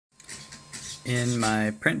In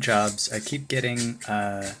my print jobs, I keep getting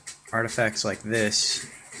artifacts like this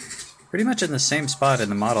pretty much in the same spot in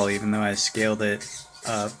the model, even though I scaled it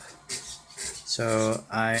up. So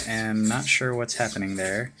I am not sure what's happening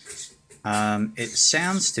there. It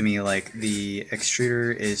sounds to me like the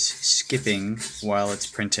extruder is skipping while it's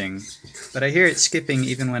printing, but I hear it skipping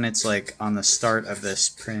even when it's like on the start of this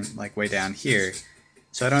print, like way down here.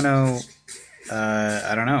 So I don't know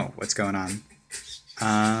what's going on.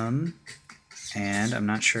 And I'm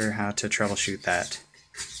not sure how to troubleshoot that.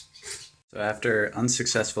 So after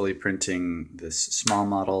unsuccessfully printing this small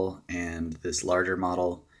model and this larger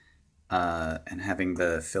model, and having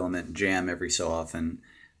the filament jam every so often,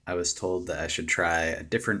 I was told that I should try a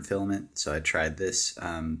different filament. So I tried this.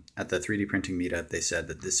 At the 3D printing meetup, they said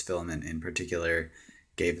that this filament in particular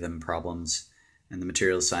gave them problems. And the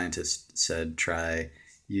materials scientist said try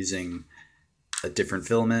using a different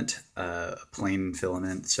filament, a plain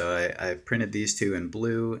filament. So I printed these two in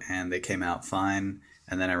blue and they came out fine.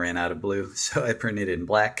 And then I ran out of blue, so I printed in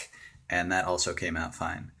black and that also came out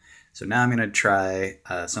fine. So now I'm going to try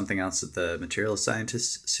something else that the materials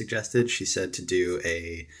scientist suggested. She said to do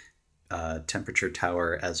a temperature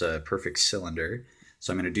tower as a perfect cylinder.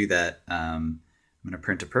 So I'm going to do that. I'm going to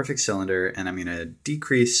print a perfect cylinder and I'm going to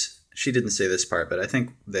decrease, she didn't say this part, but I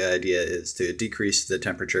think the idea is to decrease the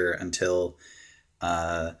temperature until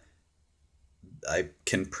I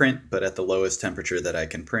can print, but at the lowest temperature that I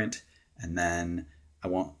can print. And then I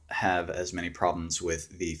won't have as many problems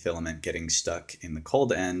with the filament getting stuck in the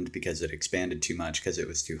cold end because it expanded too much because it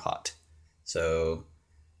was too hot. So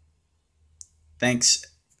thanks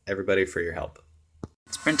everybody for your help.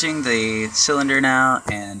 It's printing the cylinder now,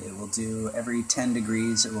 and it will do every 10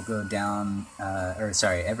 degrees it will go down,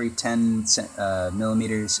 every 10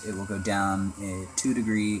 millimeters it will go down in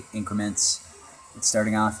 2-degree increments. It's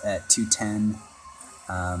starting off at 210.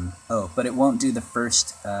 But it won't do the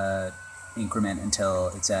first increment until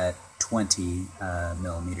it's at 20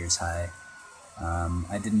 millimeters high.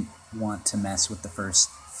 I didn't want to mess with the first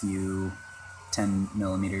few 10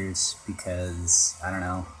 millimeters because, I don't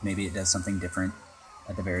know, maybe it does something different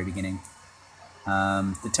at the very beginning.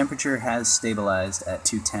 The temperature has stabilized at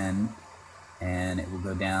 210 and it will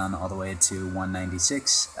go down all the way to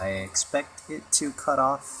 196. I expect it to cut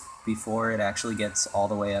off before it actually gets all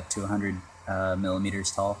the way up to 100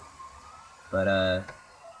 millimeters tall. But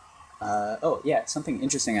oh yeah, something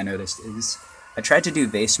interesting I noticed is I tried to do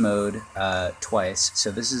vase mode twice. So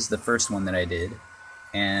this is the first one that I did,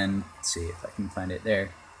 and let's see if I can find it there.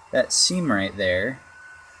 That seam right there,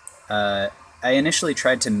 I initially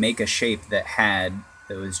tried to make a shape that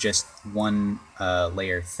was just one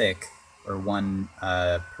layer thick, or one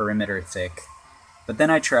perimeter thick, but then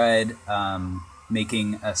I tried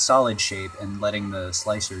making a solid shape and letting the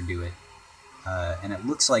slicer do it. And it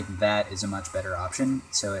looks like that is a much better option,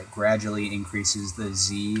 so it gradually increases the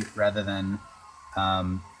Z rather than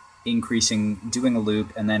doing a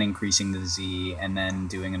loop and then increasing the Z and then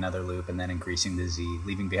doing another loop and then increasing the Z,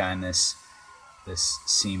 leaving behind this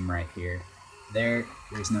seam right here.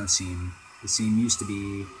 There's no seam. The seam used to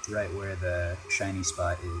be right where the shiny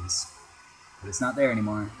spot is, but it's not there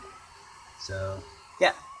anymore. So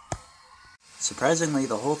yeah. Surprisingly,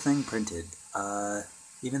 the whole thing printed.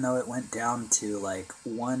 Even though it went down to like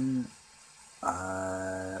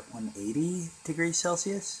 180 degrees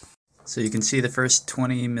Celsius. So you can see the first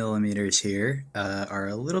 20 millimeters here are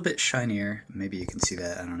a little bit shinier. Maybe you can see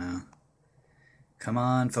that, I don't know. Come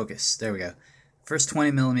on, focus. There we go. First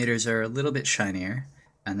 20 millimeters are a little bit shinier,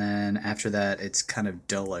 and then after that it's kind of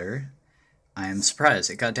duller. I am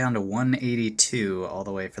surprised. It got down to 182 all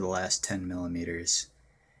the way for the last 10 millimeters.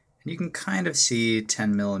 And you can kind of see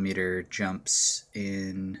 10 millimeter jumps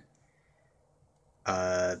in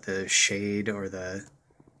the shade, or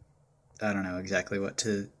I don't know exactly what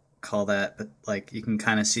to call that, but like you can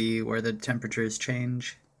kind of see where the temperatures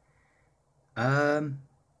change.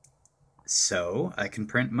 So I can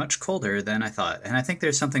print much colder than I thought. And I think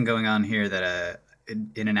there's something going on here that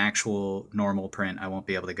in an actual normal print I won't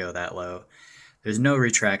be able to go that low. There's no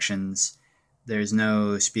retractions, there's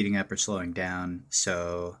no speeding up or slowing down,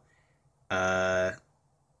 so I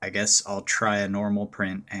guess I'll try a normal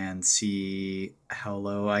print and see how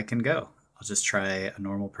low I can go. I'll just try a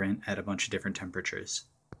normal print at a bunch of different temperatures.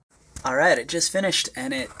 Alright, it just finished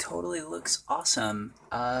and it totally looks awesome.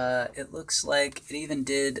 It looks like it even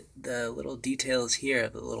did the little details here,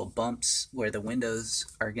 the little bumps where the windows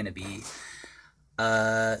are going to be.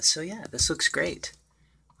 So yeah, this looks great.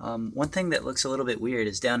 One thing that looks a little bit weird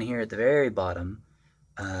is down here at the very bottom.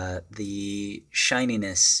 The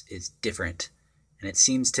shininess is different, and it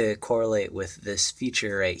seems to correlate with this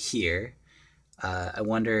feature right here. I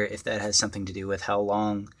wonder if that has something to do with how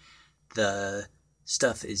long the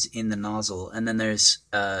stuff is in the nozzle. And then there's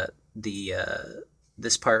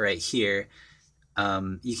this part right here.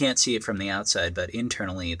 You can't see it from the outside, but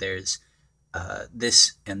internally there's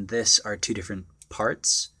this and this are two different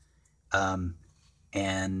parts.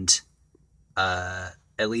 And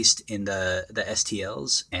at least in the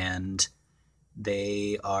STLs, and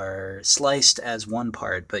they are sliced as one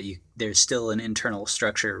part, but there's still an internal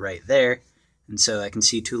structure right there. And so I can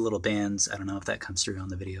see two little bands. I don't know if that comes through on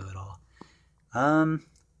the video at all.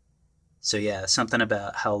 So yeah, something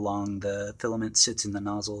about how long the filament sits in the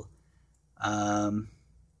nozzle.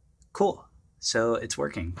 Cool. So it's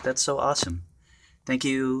working. That's so awesome. Thank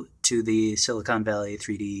you to the Silicon Valley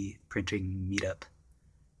 3D printing meetup.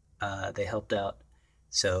 They helped out.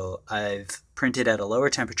 So I've printed at a lower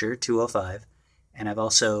temperature, 205, and I've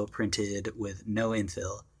also printed with no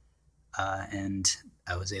infill. And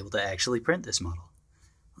I was able to actually print this model.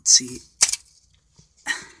 Let's see.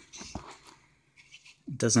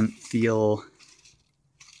 It doesn't feel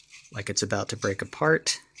like it's about to break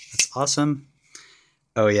apart. That's awesome.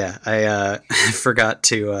 Oh yeah, I forgot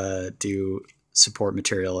to do support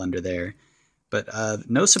material under there. But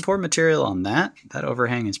no support material on that. That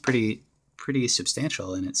overhang is pretty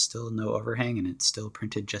substantial, and it's still no overhang, and it's still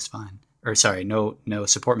printed just fine. Or sorry, no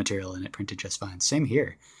support material, and it printed just fine. Same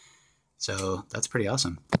here. So that's pretty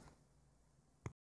awesome.